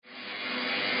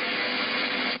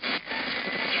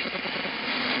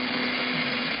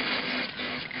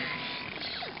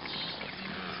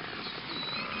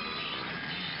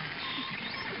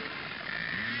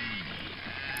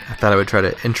thought I would try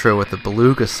to intro with a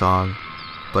beluga song,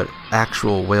 but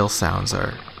actual whale sounds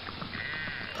are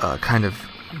kind of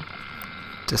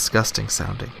disgusting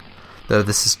sounding. Though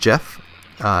this is Jeff.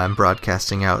 I'm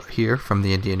broadcasting out here from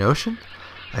the Indian Ocean.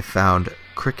 I found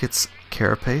Cricket's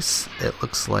carapace. It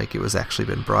looks like it was actually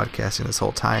been broadcasting this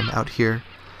whole time out here.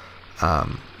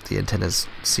 The antennas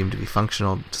seem to be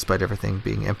functional despite everything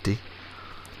being empty.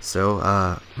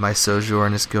 So my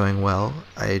sojourn is going well.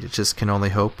 I just can only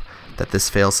hope that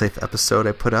this failsafe episode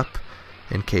I put up,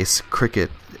 in case Cricket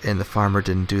and the farmer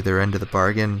didn't do their end of the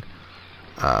bargain,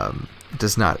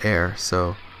 does not air.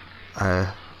 So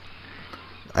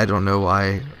I don't know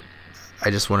why.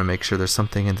 I just want to make sure there's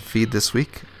something in the feed this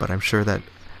week, but I'm sure that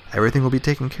everything will be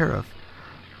taken care of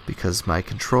because my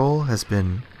control has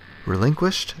been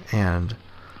relinquished, and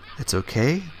it's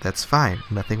okay. That's fine.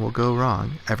 Nothing will go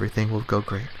wrong. Everything will go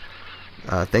great.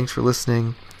 Thanks for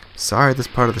listening. Sorry this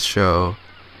part of the show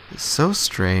is so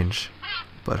strange,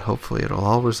 but hopefully it'll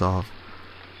all resolve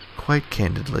quite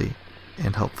candidly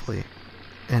and hopefully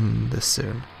end this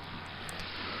soon.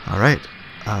 Alright.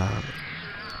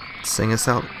 Sing us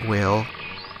out, whale.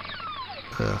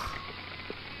 Ugh.